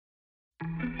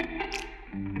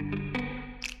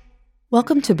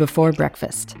Welcome to Before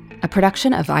Breakfast, a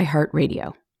production of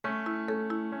iHeartRadio.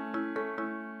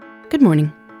 Good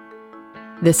morning.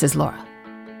 This is Laura.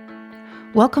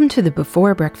 Welcome to the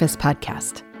Before Breakfast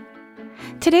podcast.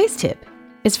 Today's tip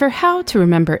is for how to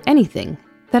remember anything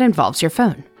that involves your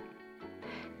phone.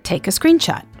 Take a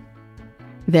screenshot.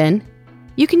 Then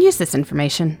you can use this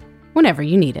information whenever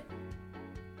you need it.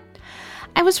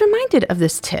 I was reminded of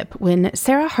this tip when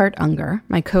Sarah Hart Unger,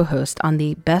 my co-host on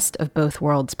the Best of Both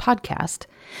Worlds podcast,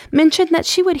 mentioned that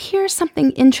she would hear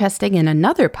something interesting in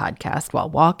another podcast while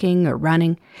walking or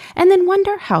running, and then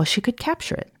wonder how she could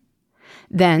capture it.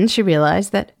 Then she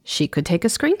realized that she could take a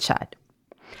screenshot.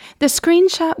 The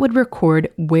screenshot would record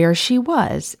where she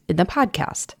was in the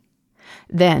podcast.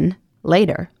 Then,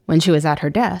 later, when she was at her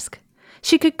desk,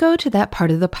 she could go to that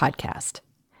part of the podcast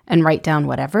and write down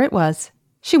whatever it was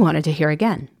she wanted to hear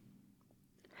again.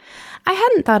 I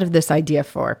hadn't thought of this idea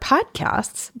for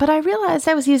podcasts, but I realized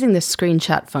I was using the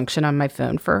screenshot function on my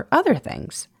phone for other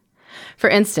things.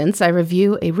 For instance, I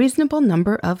review a reasonable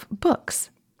number of books.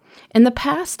 In the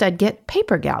past, I'd get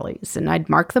paper galleys, and I'd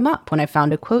mark them up when I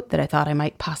found a quote that I thought I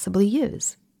might possibly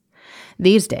use.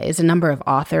 These days, a number of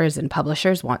authors and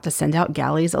publishers want to send out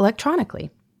galleys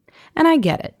electronically. And I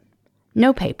get it.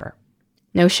 No paper,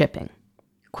 no shipping,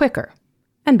 quicker,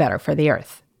 and better for the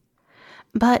earth.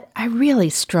 But I really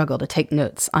struggle to take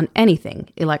notes on anything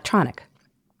electronic.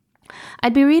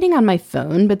 I'd be reading on my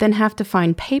phone, but then have to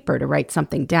find paper to write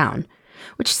something down,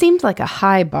 which seemed like a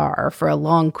high bar for a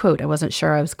long quote I wasn't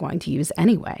sure I was going to use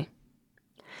anyway.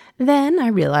 Then I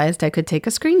realized I could take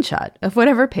a screenshot of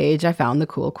whatever page I found the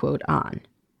cool quote on.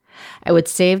 I would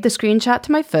save the screenshot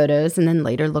to my photos and then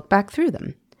later look back through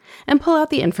them and pull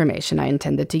out the information I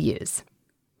intended to use.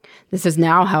 This is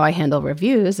now how I handle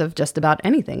reviews of just about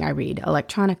anything I read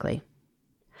electronically.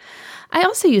 I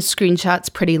also use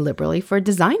screenshots pretty liberally for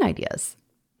design ideas.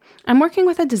 I'm working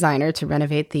with a designer to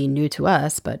renovate the new to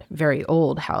us, but very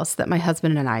old house that my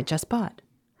husband and I just bought.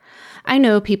 I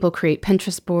know people create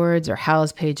Pinterest boards or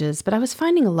house pages, but I was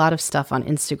finding a lot of stuff on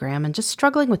Instagram and just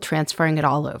struggling with transferring it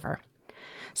all over.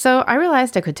 So I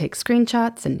realized I could take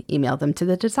screenshots and email them to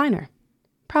the designer.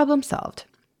 Problem solved.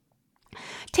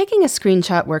 Taking a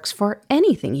screenshot works for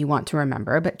anything you want to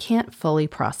remember but can't fully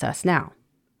process now.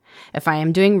 If I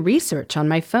am doing research on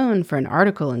my phone for an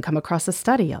article and come across a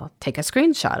study, I'll take a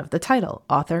screenshot of the title,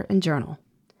 author, and journal.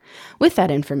 With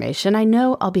that information, I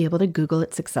know I'll be able to Google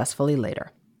it successfully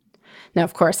later. Now,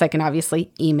 of course, I can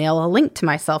obviously email a link to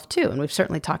myself too, and we've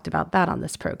certainly talked about that on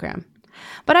this program.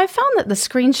 But I've found that the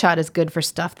screenshot is good for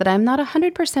stuff that I'm not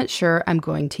 100% sure I'm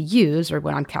going to use or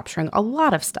when I'm capturing a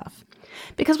lot of stuff.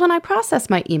 Because when I process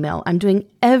my email, I'm doing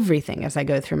everything as I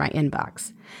go through my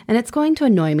inbox, and it's going to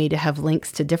annoy me to have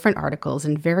links to different articles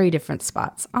in very different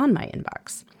spots on my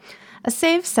inbox. A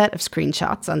saved set of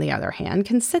screenshots, on the other hand,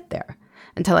 can sit there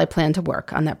until I plan to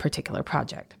work on that particular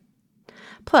project.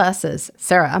 Plus, as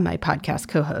Sarah, my podcast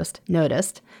co-host,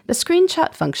 noticed, the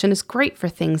screenshot function is great for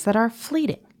things that are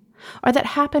fleeting or that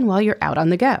happen while you're out on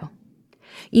the go.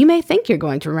 You may think you're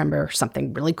going to remember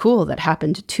something really cool that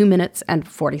happened 2 minutes and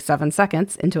 47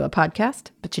 seconds into a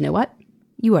podcast, but you know what?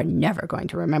 You are never going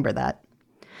to remember that.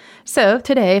 So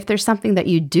today, if there's something that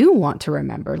you do want to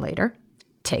remember later,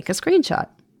 take a screenshot.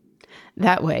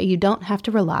 That way you don't have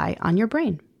to rely on your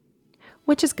brain,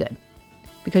 which is good,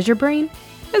 because your brain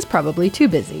is probably too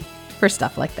busy for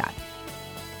stuff like that.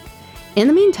 In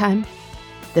the meantime,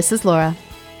 this is Laura.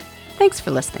 Thanks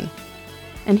for listening.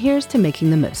 And here's to making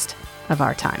the most of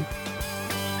our time.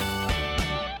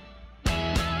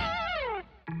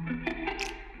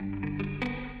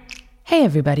 Hey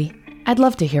everybody, I'd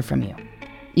love to hear from you.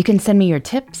 You can send me your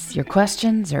tips, your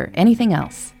questions, or anything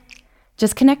else.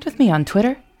 Just connect with me on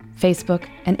Twitter, Facebook,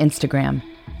 and Instagram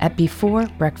at Before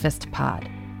Breakfast Pod.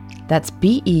 That's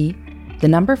BE, the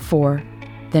number 4,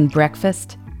 then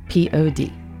breakfast,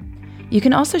 POD. You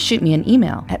can also shoot me an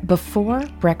email at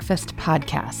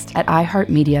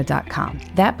beforebreakfastpodcast@iheartmedia.com.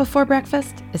 That Before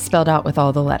Breakfast is spelled out with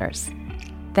all the letters.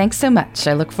 Thanks so much.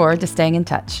 I look forward to staying in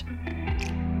touch.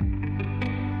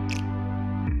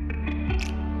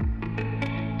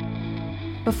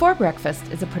 Before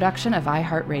Breakfast is a production of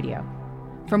iHeartRadio.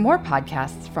 For more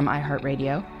podcasts from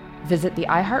iHeartRadio, visit the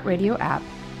iHeartRadio app,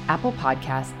 Apple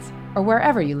Podcasts, or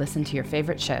wherever you listen to your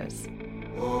favorite shows.